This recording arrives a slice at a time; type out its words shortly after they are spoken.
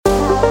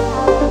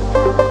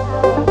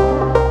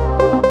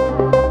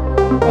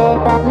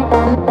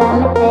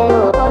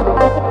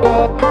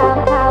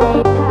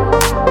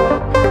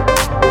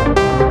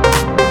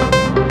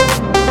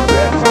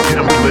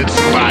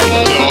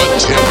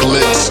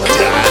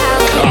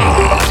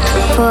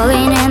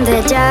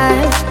the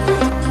dark.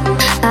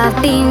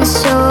 I've been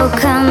so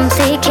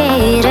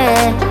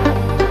complicated.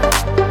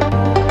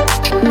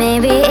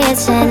 Maybe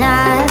it's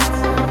enough,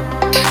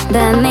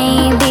 but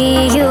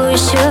maybe you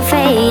should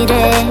fade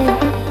it.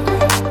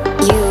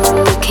 You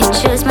can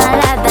choose my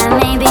life, but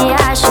maybe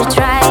I should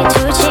try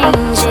to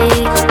change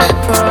it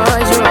for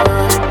you.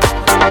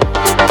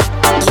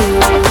 You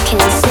can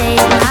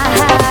save my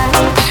heart.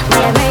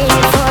 We're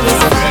ready for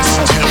this fight.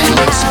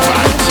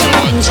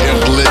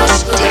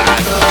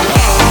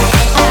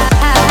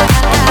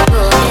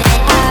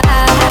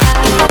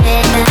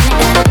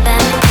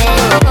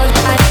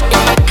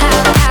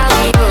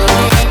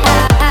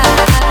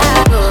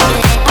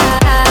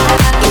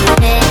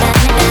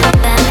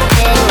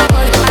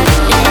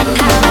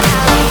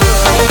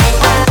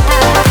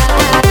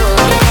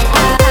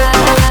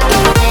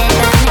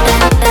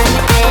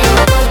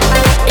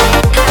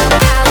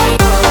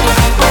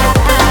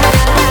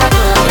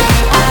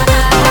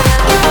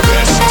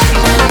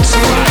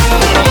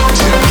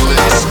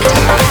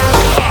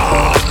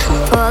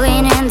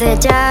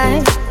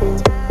 Dark.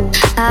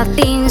 I've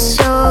been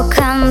so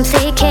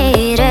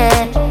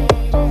complicated.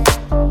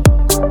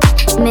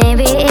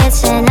 Maybe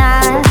it's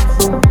enough,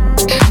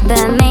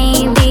 but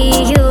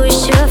maybe you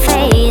should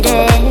fade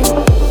it.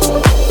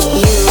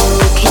 You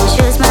can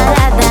choose my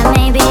life, but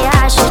maybe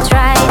I should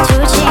try to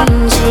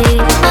change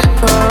it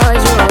for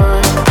you.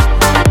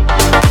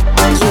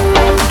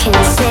 You can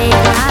save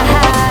my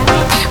heart.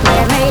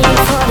 We're ready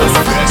for this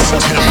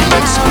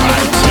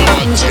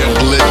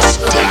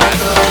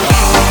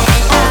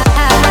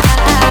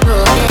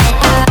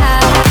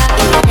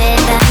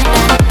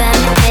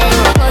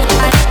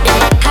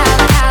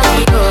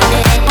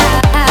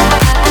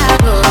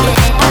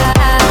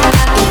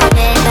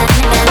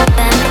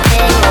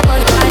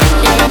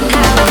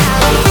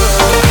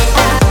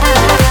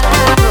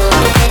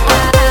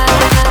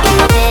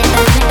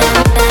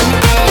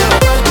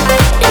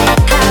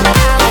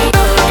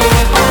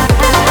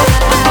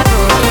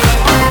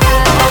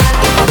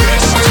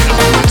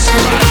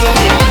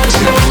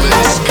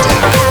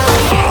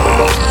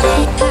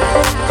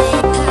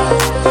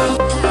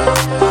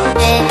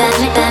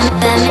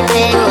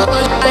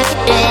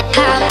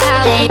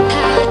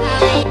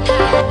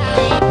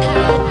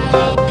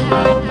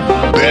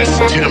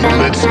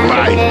Templates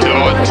by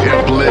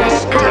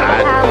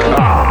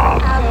DawTemplates.com.